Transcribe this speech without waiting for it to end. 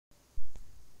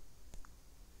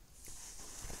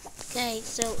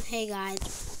Hey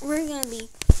guys, we're gonna be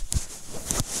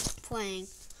playing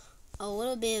a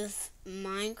little bit of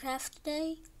Minecraft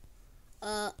today.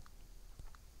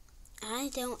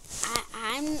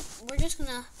 We're just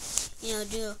gonna,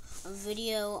 do a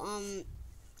video,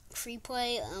 free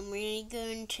play. We're gonna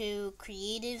go into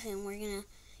creative and we're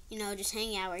gonna, just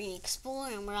hang out. We're gonna explore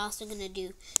and we're also gonna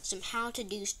do some how to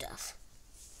do stuff.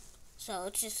 So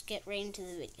let's just get right into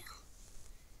the video.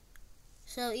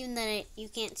 So even though you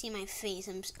can't see my face,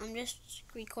 I'm just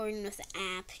recording with the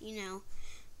app,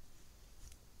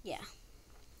 Yeah.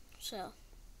 So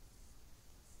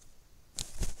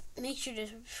make sure to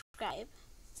subscribe.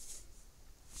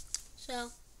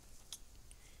 So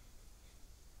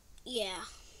yeah.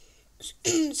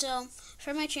 So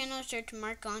for my channel, search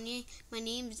Mark Gagne. My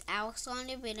name is Alex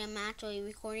Gagne, but I'm actually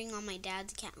recording on my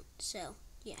dad's account. So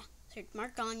yeah, search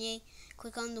Mark Gagne.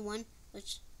 Click on the one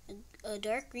with a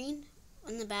dark green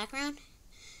on the background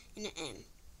and an M,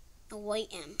 a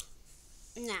white M.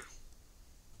 Now,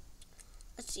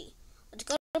 let's see. Let's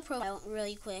go to profile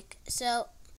really quick. So,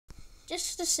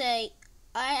 just to say,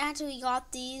 I actually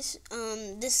got these,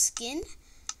 this skin.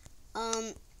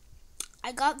 I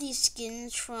got these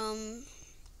skins from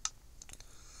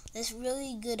this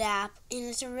really good app, and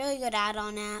it's a really good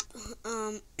add-on app,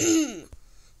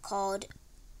 called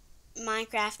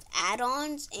Minecraft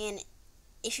Add-ons, and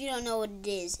if you don't know what it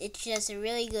is, it's just a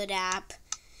really good app,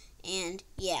 and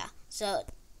yeah, so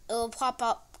it will pop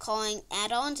up calling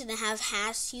add-ons, and it have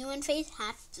half human face,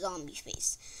 half zombie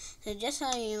face. So just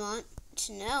so you want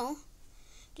to know,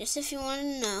 just if you want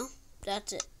to know,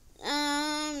 that's it.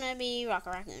 I'm gonna be Rocket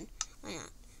Raccoon. Why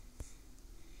not?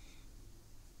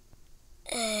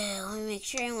 Let me make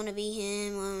sure I want to be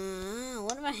him.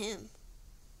 What about him?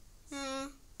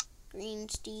 Green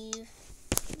Steve.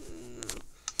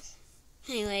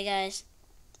 Anyway, guys,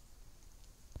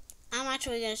 I'm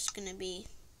actually just gonna be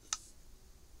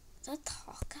the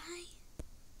Hawkeye.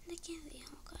 I can't be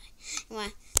Hawkeye.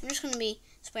 Anyway, I'm just gonna be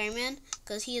Spider-Man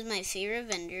because he is my favorite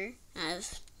vendor. I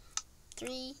have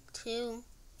two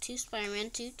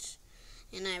Spider-Man suits,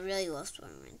 and I really love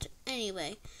Spider-Man.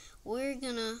 Anyway, we're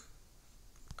gonna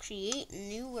create a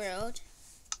new world.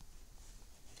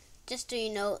 Just so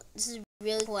you know, this is a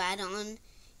really cool add-on.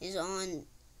 Is on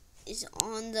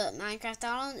the Minecraft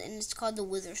add-on, and it's called the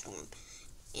Wither Storm.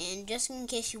 And just in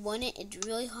case you want it, it's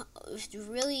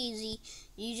really easy.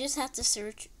 You just have to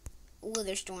search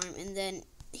Wither Storm, and then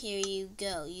here you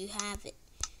go. You have it.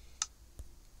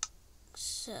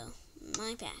 So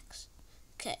my packs.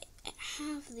 Okay, I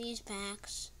have these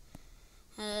packs.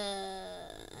 I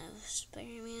have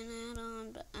Spider-Man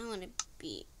add-on, but I want to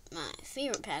be my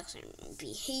favorite packs are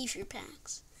behavior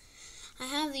packs. I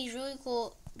have these really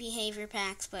cool behavior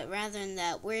packs, but rather than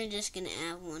that, we're just gonna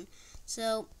add one.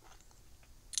 So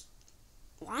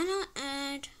why not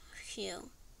add a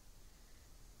few?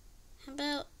 How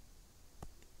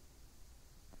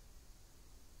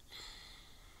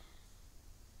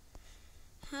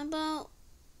about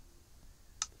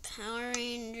Power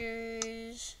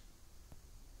Rangers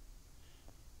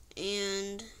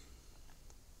and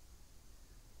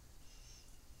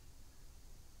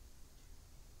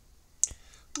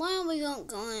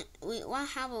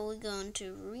how about we go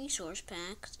into resource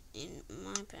packs in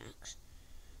my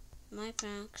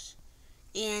packs,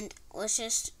 and let's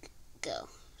just go.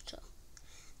 So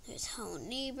there's Hello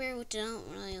Neighbor, which I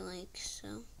don't really like.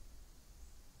 So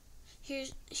here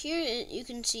you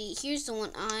can see here's the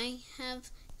one I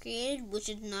have created, which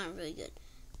is not really good,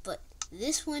 but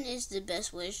this one is the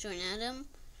best Western Atom,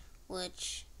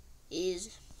 which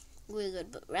is really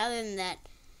good. But rather than that,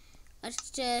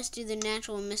 let's just do the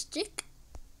natural mystic,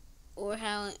 or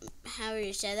however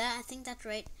you say that. I think that's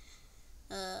right.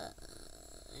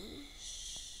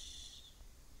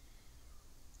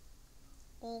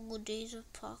 All Good Days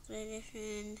of Pocket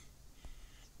Edition.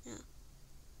 No.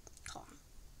 Hold on.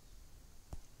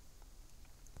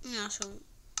 Yeah, so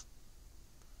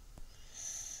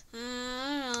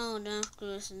I don't know, have to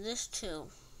listen to this too,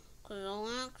 because I'll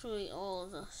actually all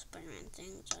the Spider-Man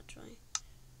things actually.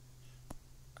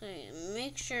 Okay,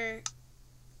 make sure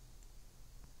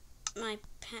my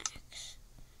packs.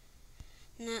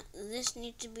 Now this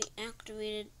needs to be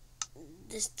activated.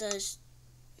 This does,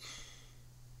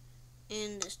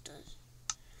 and this does.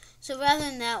 So rather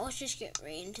than that, let's just get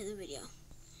right into the video.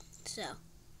 So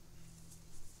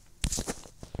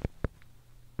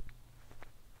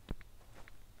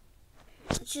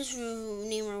let's just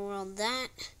name our world that.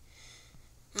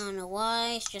 I don't know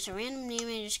why, it's just a random name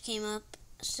that just came up.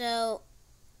 So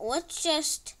let's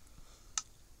just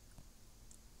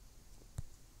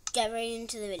get right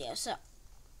into the video. So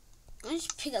let's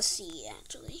pick a seed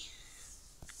actually.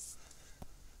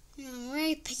 I'm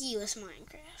very picky with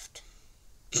Minecraft.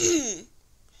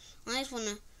 I just want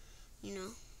to,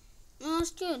 well,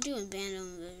 let's do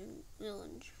abandoned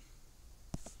village.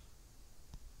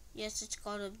 Yes, it's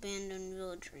called abandoned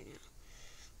village right now.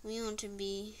 We want to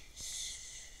be...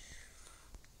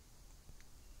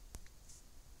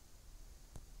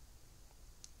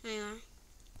 There you are.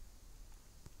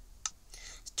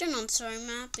 Let's turn on starting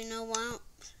map. You know why?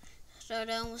 Start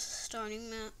out with the starting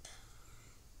map.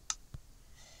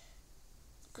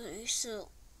 Okay, so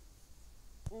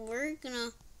we're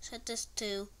gonna set this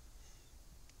to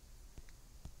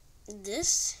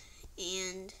this,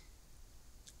 and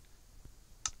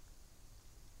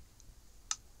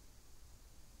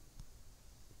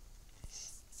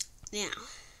now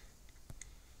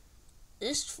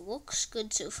this looks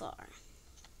good so far.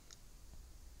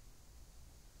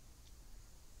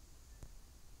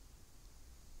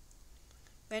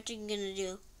 We're actually gonna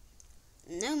do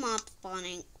no mob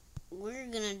spawning. We're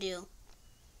gonna do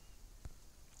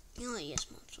yes,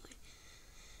 mob spawning.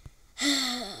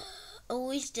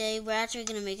 Always day. We're actually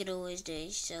gonna make it always day,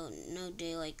 so no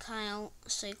day like Kyle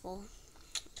cycle.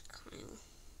 Kyle.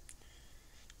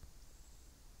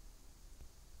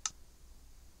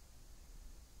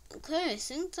 Okay, I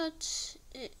think that's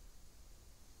it.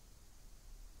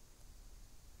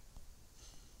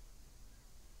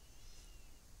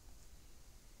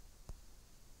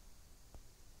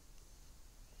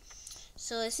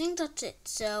 So I think that's it.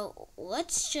 So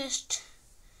let's just,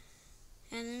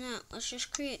 I don't know, let's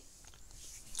just create.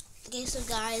 Okay, so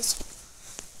guys,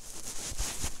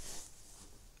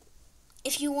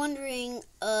 if you're wondering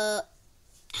how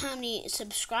many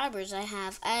subscribers I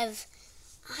have, I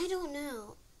don't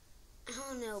know,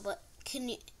 but can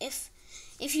you, if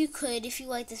you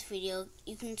like this video,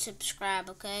 you can subscribe,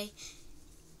 okay?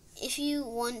 If you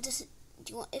like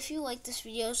this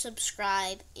video,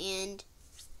 subscribe, and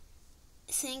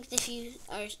thanks if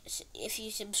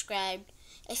you subscribed.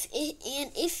 If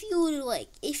you would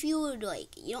like,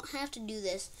 you don't have to do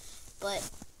this, but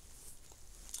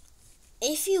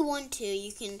if you want to,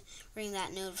 you can ring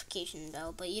that notification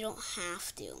bell, but you don't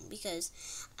have to, because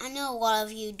I know a lot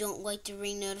of you don't like to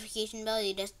ring notification bell.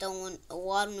 You just don't want a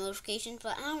lot of notifications,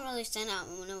 but I don't really send out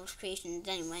notifications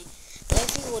anyway. But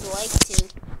if you would like to,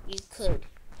 you could.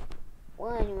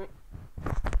 Well, anyway,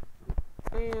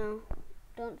 I know,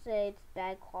 don't say it's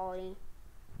bad quality,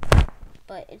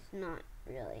 but it's not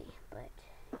really, but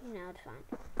it's fine.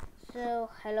 So,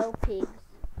 hello pigs,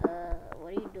 what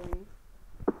are you doing?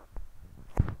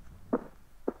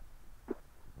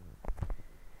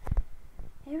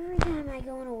 Every time I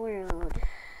go in a world,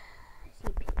 I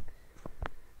see pigs.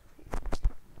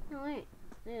 Oh wait,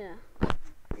 yeah,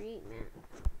 create map.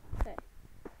 Okay.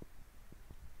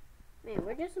 Man,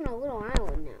 we're just on a little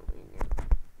island now,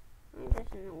 We're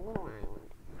just in a little island.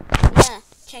 Yeah,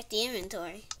 check the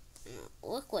inventory.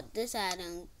 Look what this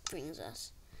add-on brings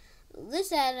us.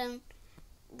 This add-on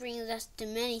brings us to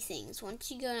many things. Once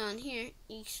you go down here,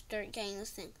 you start getting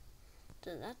this thing.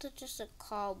 So that's just a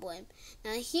cobweb.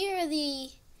 Now here's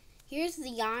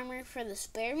the armor for the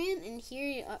Spearman, and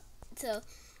here so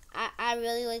I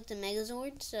really like the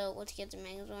Megazord, so let's get the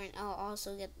Megazord. I'll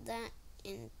also get that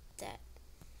and that.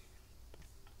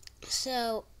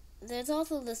 So there's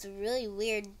also this really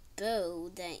weird bow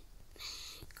that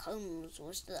comes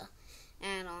with the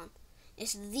add-on.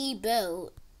 It's the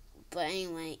bow, but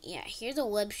anyway, yeah. Here's a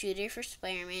web shooter for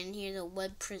Spider-Man, and here's a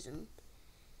web prism.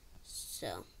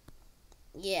 So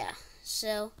yeah,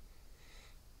 so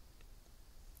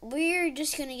we're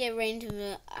just gonna get right into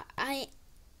the. I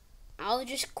was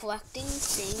just collecting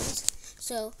things.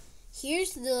 So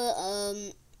here's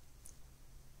the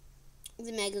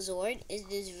Megazord.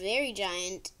 It is very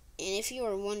giant, and if you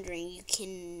are wondering, you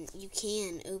can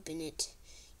open it.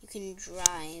 You can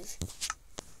drive.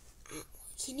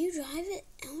 Can you drive it?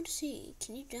 I want to see.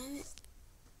 Can you drive it?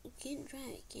 You can't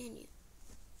drive it, can you?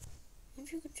 I wonder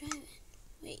if you could drive it.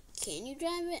 Wait, can you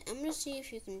drive it? I'm gonna see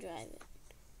if you can drive it.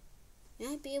 You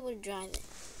might be able to drive it.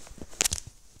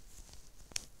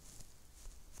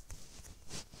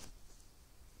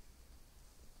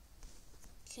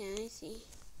 Can I see?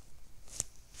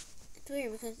 It's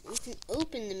weird because you can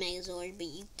open the Megazord, but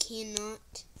you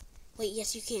cannot. Wait,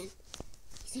 yes, you can.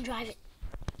 You can drive it.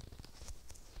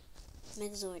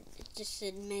 Megazord. It just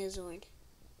said Megazord.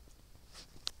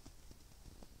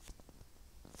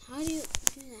 How do you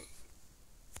do that?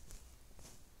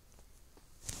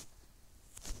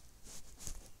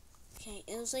 Okay,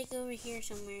 it was like over here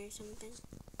somewhere or something.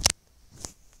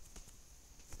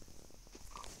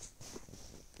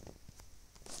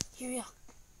 Here we are.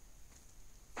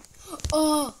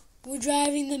 Oh, we're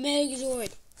driving the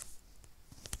Megazord.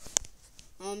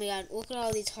 Oh my god, look at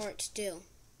all these hearts too.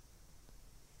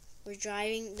 We're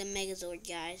driving the Megazord,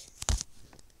 guys.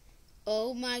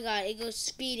 Oh my god, it goes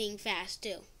speeding fast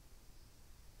too.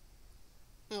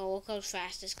 Oh, look how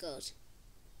fast this goes.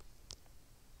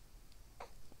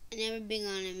 I've never been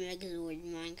on a Megazord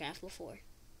in Minecraft before.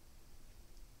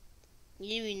 You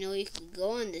didn't even know you could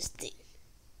go on this thing.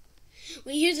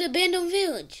 Wait, here's the abandoned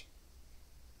village.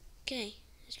 Okay,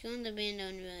 let's go in the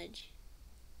abandoned village.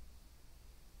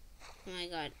 Oh my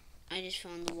god, I just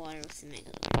fell in the water with the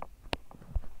Megazord.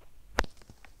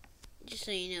 Just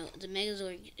so you know, the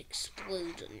Megazord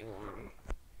explodes underwater.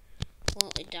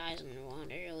 Well, it dies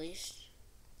underwater at least.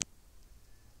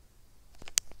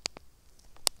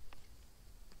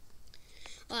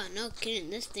 Oh, no kidding,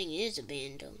 this thing is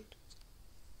abandoned.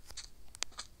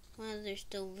 Why are there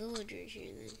still villagers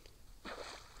here then?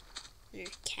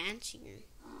 There's cats here.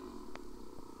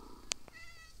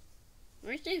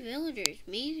 Where's the villagers?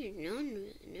 Maybe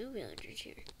there's no villagers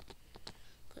here.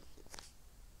 But,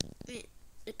 man,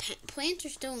 the plants are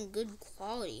still in good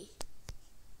quality.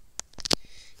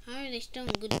 How are they still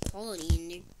in good quality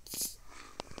and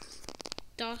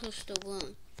they're also still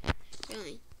glowing?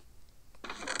 Really?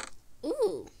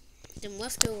 Ooh, some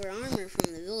leftover armor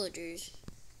from the villagers.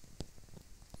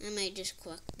 I might just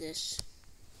collect this.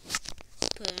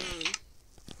 Put it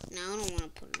on. No, I don't want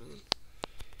to put it on.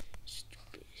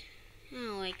 Stupid. I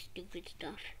don't like stupid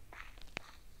stuff.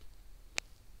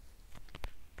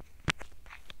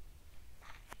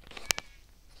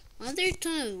 Why are there a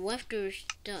ton of leftover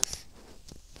stuff?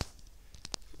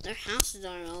 Their houses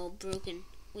are all broken.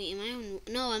 Wait, am I on?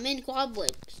 No, I'm in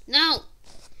cobwebs. No!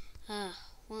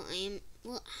 Well, I am.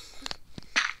 Well,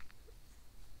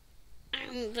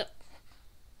 I'm the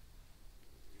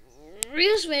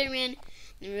real Spider-Man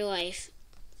in real life.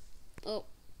 Well,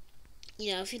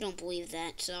 you know, if you don't believe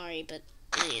that, sorry, but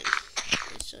I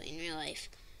am. So in real life.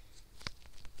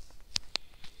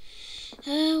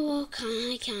 Well,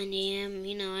 I kinda am.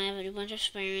 You know, I have a bunch of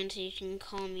Spider-Man, so you can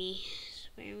call me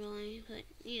Spider-Man, but,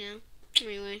 you know,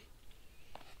 anyway.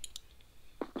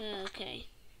 Okay,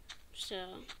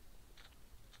 so.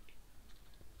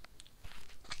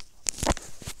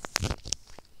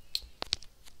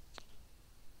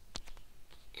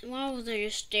 While they're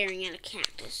just staring at a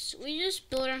cactus, we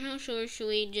just build our house, or should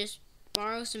we just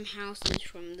borrow some houses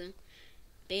from the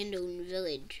abandoned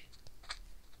village?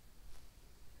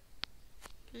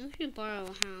 I wish we borrow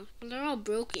a house, but they're all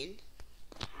broken.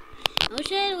 I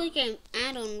wish I had like an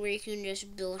add-on where you can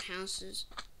just build houses.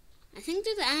 I think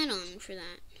there's an add-on for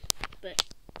that, but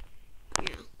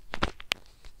yeah.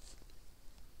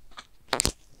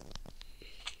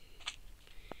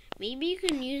 Maybe you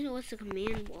can use it with the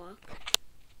command block.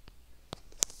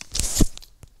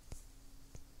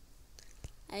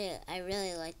 I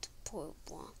really like the portal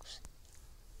blocks.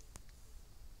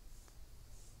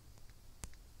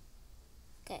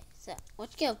 Okay, so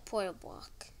let's get a portal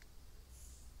block.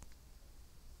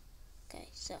 Okay,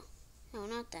 so no,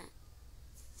 not that.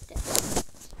 Okay,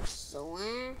 so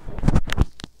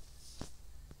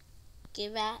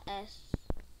give that us.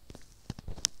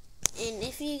 And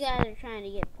if you guys are trying to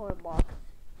get portal blocks,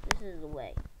 this is the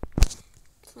way.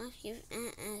 So let's give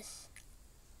us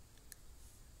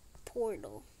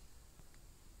portal.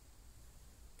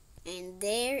 And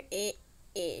there it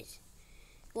is.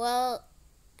 Well,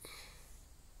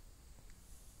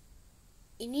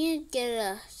 you need to get it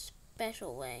a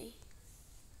special way,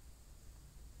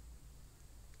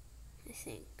 I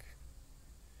think.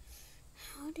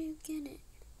 How do you get it?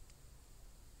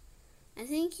 I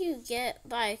think you get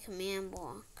by a command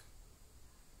block.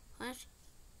 Let's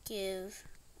give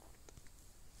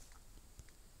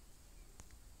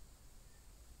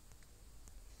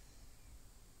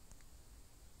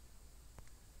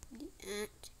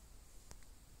at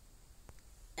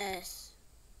S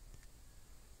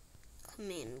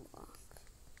command block.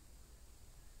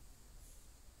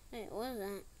 Wait, what is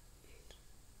that?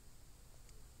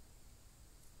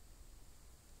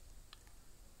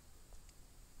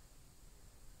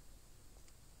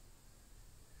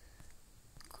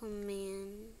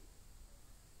 Command.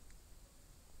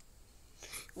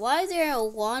 Why is there a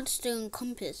lodestone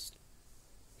compass?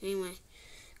 Anyway,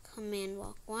 command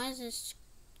block. Why is this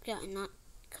got not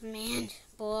command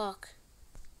block?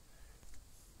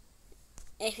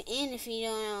 If you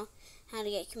don't know how to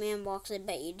get command blocks, I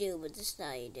bet you do, but this is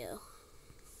how you do.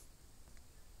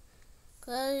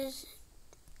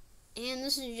 And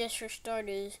this is just for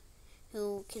starters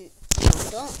who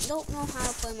don't know how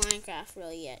to play Minecraft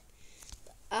really yet.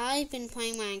 I've been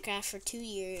playing Minecraft for 2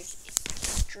 years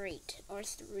straight, or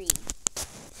 3.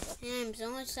 And I'm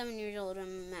only 7 years old. I'm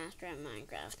a master at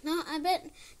Minecraft. No, I bet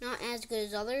not as good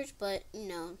as others, but you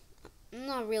know, I'm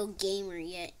not a real gamer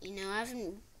yet. You know, I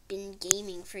haven't been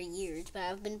gaming for years, but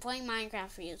I've been playing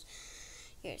Minecraft for years.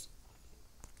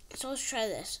 So let's try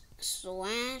this.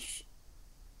 Slash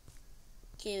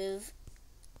give.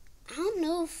 I don't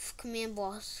know if command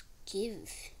blocks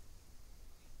give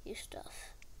you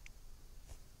stuff.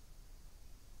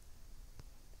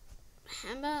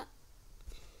 How about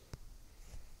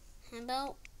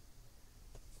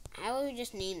how would we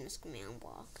just name this command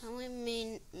block? How would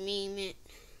we name it?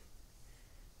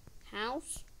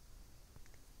 House.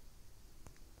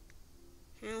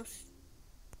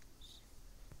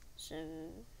 So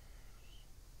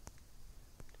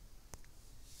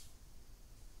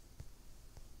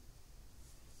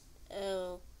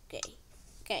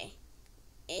okay.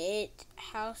 It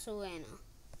House Atlanta.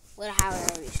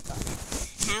 However you spell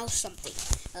it. House something.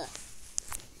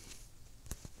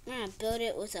 I'm gonna build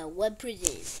it with a web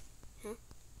prison. Huh?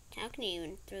 How can you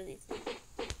even throw these things?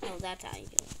 Oh, that's how you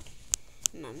do it.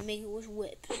 I'm gonna make it with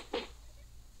webs.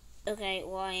 Okay,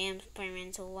 well I am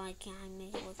Spider-Man, so why can't I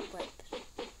make it with webs?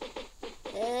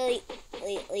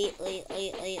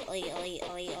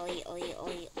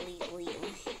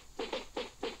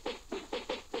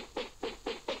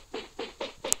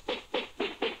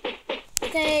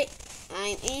 Okay,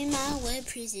 I'm in my web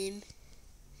prison.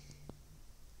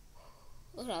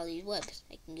 Look at all these webs.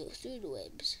 I can go through the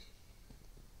webs.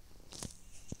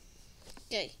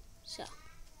 Okay, so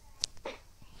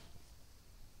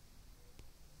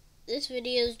this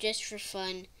video is just for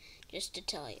fun, just to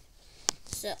tell you.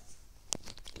 So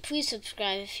please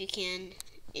subscribe if you can,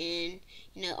 and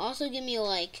you know, also give me a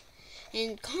like,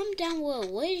 and comment down below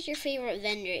what is your favorite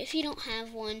vendor. If you don't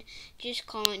have one, just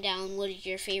comment down what is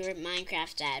your favorite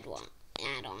Minecraft add-on.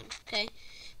 Okay,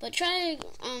 but try to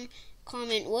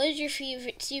comment what is your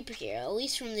favorite superhero, at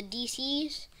least from the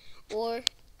DCs or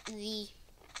the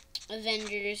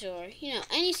Avengers, or you know,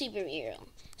 any superhero.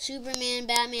 Superman,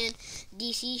 Batman,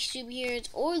 DC superheroes,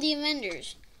 or the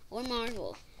Avengers, or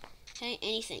Marvel. Okay,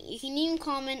 anything. You can even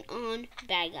comment on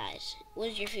bad guys. What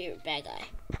is your favorite bad guy?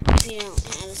 If you don't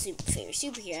have a favorite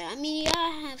superhero, I mean, you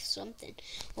gotta have something.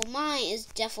 Well, mine is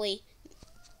definitely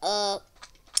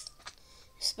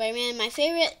Spider-Man. My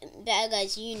favorite bad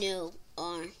guys, you know,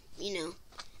 are, you know,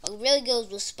 what really goes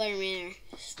with Spider-Man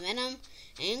are Venom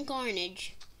and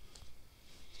Carnage.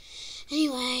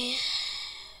 Anyway,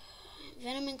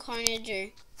 Venom and Carnage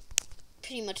are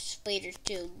pretty much spiders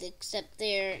too, except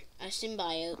they're a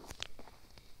symbiote.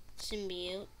 So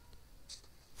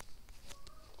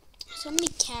many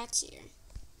cats here.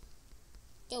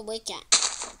 Go away, cat.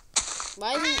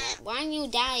 Why aren't you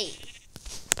dying?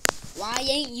 Why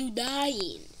ain't you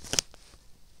dying?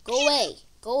 Go away.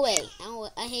 Go away.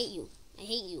 I hate you. I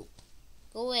hate you.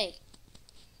 Go away.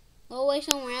 Go away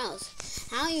somewhere else.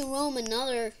 How do you roam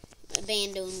another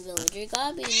abandoned village? There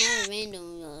gotta be another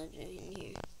abandoned villager in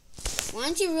here. Why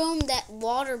don't you roam that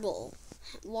water hole?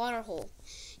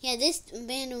 Yeah, this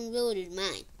abandoned village is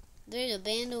mine. There's an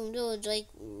abandoned village like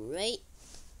right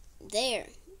there.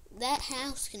 That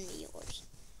house can be yours.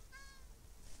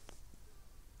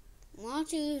 Why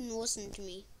don't you even listen to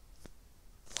me?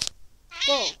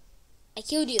 Go. I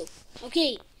killed you.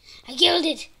 Okay, I killed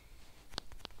it.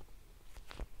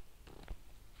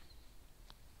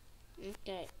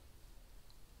 Okay.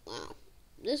 Wow.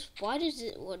 Why does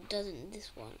it, what doesn't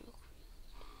this one look?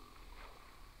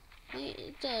 Wait,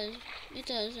 it does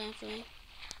actually.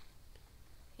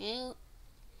 Yeah.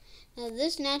 Now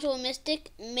this natural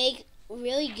mystic make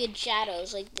really good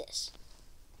shadows like this.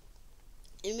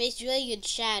 It makes really good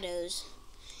shadows,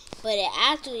 but it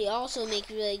actually also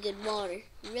makes really good water.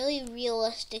 Really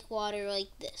realistic water like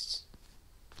this.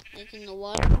 Like in the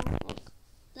water, look,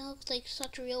 that looks like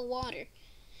such real water.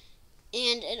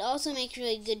 And it also makes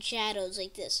really good shadows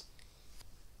like this.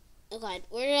 Oh god,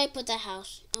 where did I put that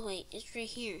house? Oh wait, it's right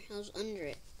here. I was under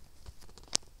it.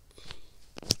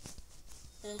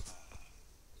 Is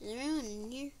there anyone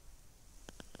in here?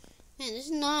 Man, this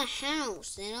is not a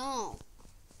house at all.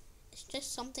 It's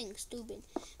just something stupid.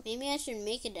 Maybe I should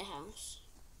make it a house.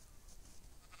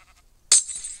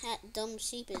 That dumb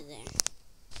sheep is there.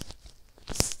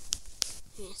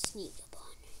 I'm gonna sneak up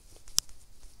on it.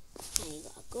 Now you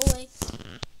gotta go away.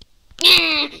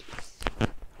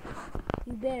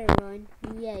 You better run.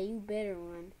 Yeah, you better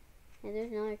run. Yeah,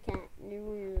 there's another cat. There's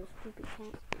one of those stupid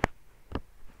cats.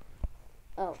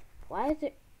 Oh, why is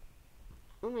there...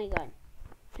 Oh my god.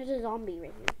 There's a zombie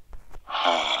right here.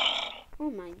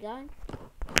 Oh my god.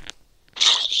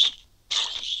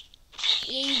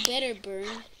 Yeah, you better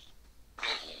burn.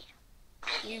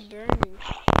 You're burning.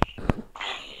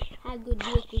 have good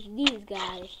luck with these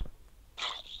guys.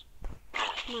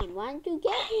 Come on, why don't you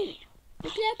get him?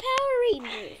 Look at that Power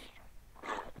Rangers.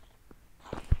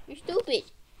 You're stupid.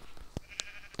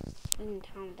 You can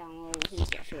comment down below with his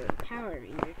favorite Power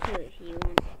Ranger too if you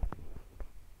want.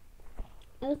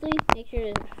 Mostly, make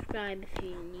sure to subscribe if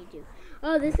you need to.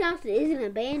 Oh, this house isn't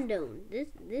abandoned.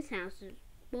 This house is,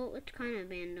 well, it's kind of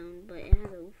abandoned, but it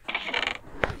has a.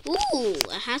 Ooh,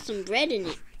 it has some bread in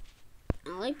it. I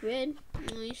like bread.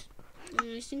 Nice.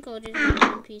 I think I'll just have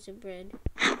one piece of bread.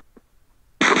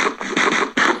 Bread.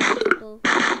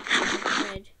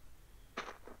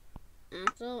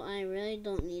 Also, I really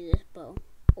don't need this bow.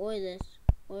 Or this.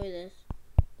 Or this.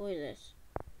 Or this.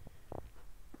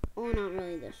 Or not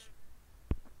really this.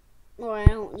 Or I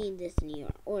don't need this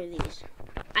either. Or these.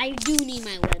 I do need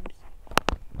my webs.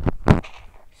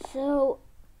 So,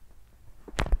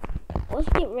 let's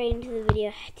get right into the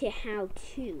video to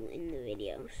how-to in the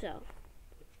video. So,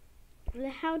 for the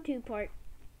how-to part,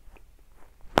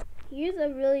 here's a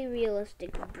really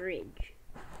realistic bridge.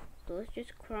 So let's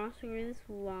just cross over this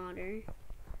water.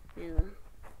 There's a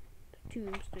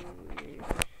tombstone over there.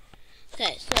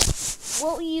 Okay, so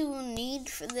what you will need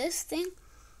for this thing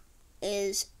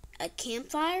is a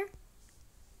campfire,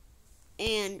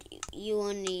 and you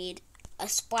will need a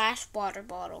splash water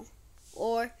bottle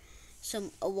or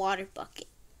a water bucket.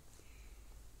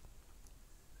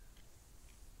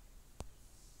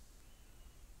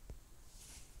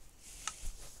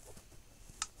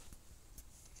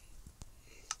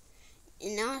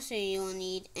 And also you will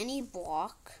need any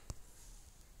block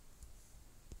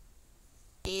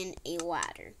and a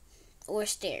ladder or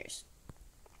stairs.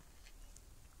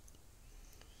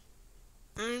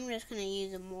 I'm just going to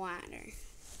use a ladder.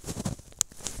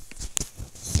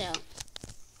 So,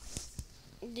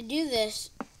 to do this,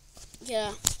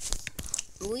 yeah,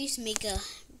 at least make a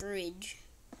bridge.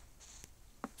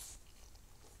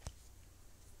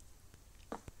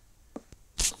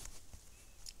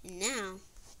 And now,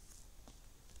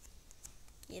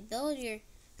 you build your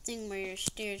thing where your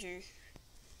stairs or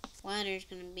ladder is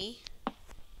going to be.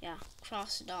 Yeah,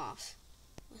 cross it off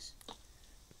with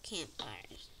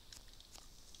campfires.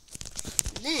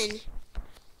 And then,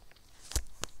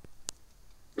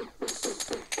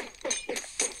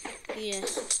 you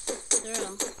just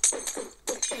throw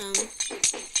some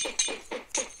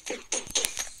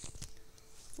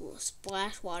little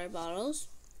splash water bottles,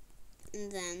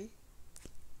 and then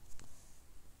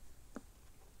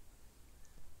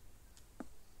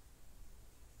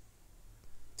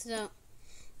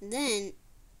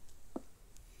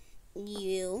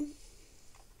you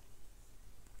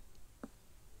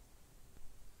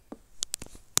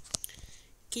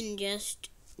can just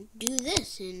do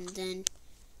this, and then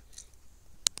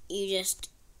you just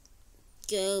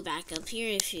go back up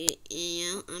here if you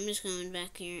know. I'm just going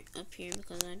back here up here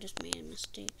because I just made a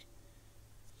mistake.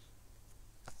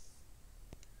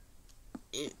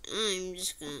 And I'm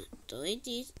just gonna delete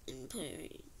these and put it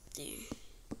right there.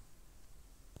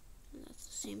 And that's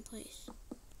the same place.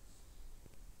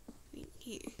 Right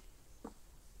here.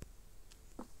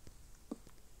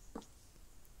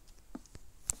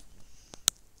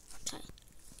 Okay.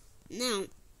 Now,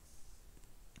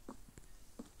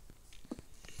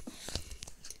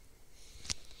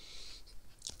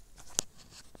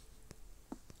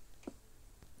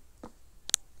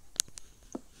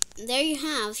 there you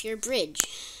have your bridge.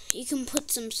 You can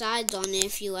put some sides on it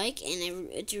if you like, and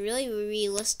it's a really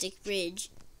realistic bridge.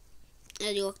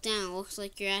 As you look down, it looks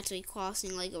like you're actually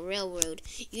crossing like a railroad.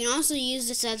 You can also use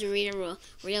this as a railroad.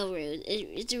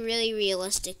 It's a really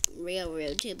realistic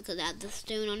railroad too, because it has the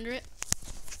stone under it.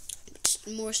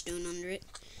 More stone under it.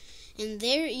 And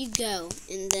there you go.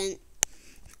 And then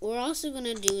we're also going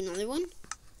to do another one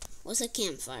with a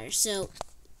campfire. So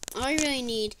all you really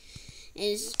need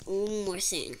is one more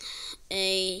thing.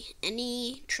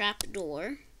 Any trap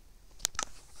door.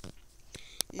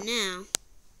 Now,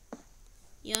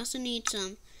 you also need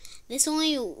some. This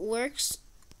only works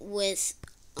with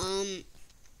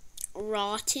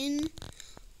rotten.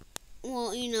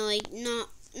 Well, you know, like not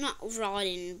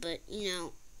rotten, but you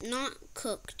know, not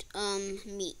cooked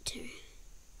meat.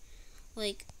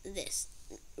 Like this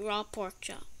raw pork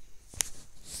chop.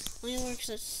 Only works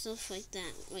with stuff like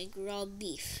that, like raw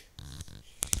beef.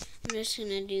 I'm just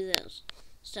gonna do those.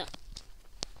 So,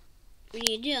 what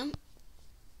you do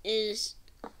is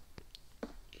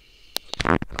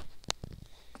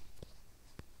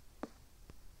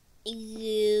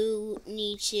you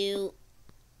need to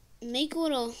make a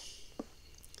little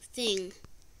thing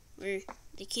where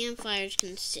the campfires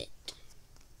can sit.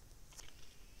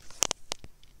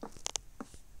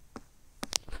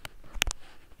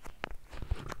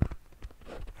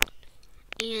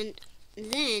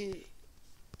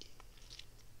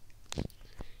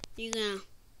 you're gonna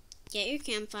get your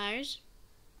campfires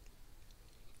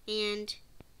and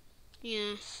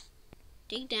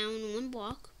dig down 1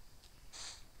 block,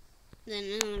 then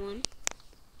another one,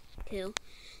 2.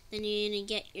 Then you're gonna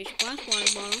get your splash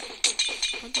water bottle,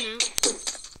 put them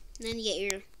out. Then you get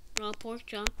your raw pork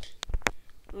chops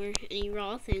or any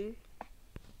raw thing,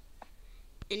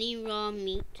 any raw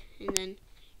meat, and then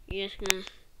you're just gonna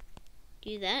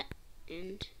do that,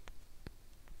 and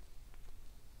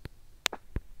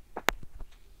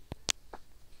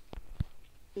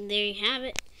there you have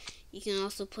it. You can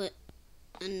also put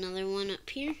another one up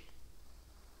here.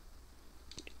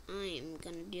 I am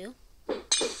gonna do.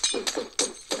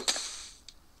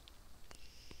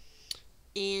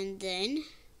 And then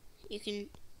you can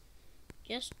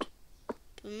just put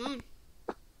them on.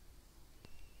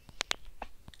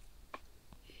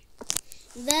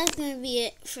 That's going to be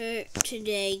it for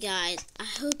today, guys. I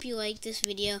hope you liked this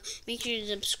video. Make sure to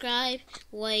subscribe,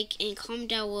 like, and comment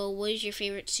down below what is your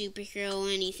favorite superhero or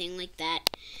anything like that.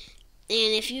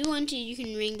 And if you want to, you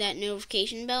can ring that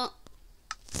notification bell.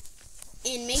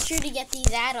 And make sure to get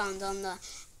these add-ons on the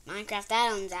Minecraft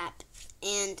add-ons app.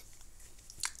 And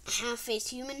half-face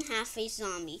human, half-face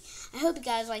zombie. I hope you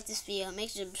guys like this video. Make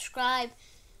sure to subscribe,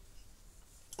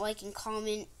 like, and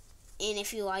comment. And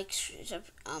if you like,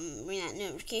 ring that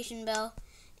notification bell.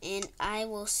 And I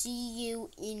will see you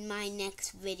in my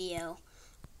next video.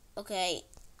 Okay,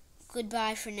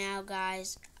 goodbye for now,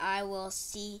 guys. I will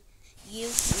see you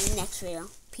in the next video.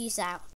 Peace out.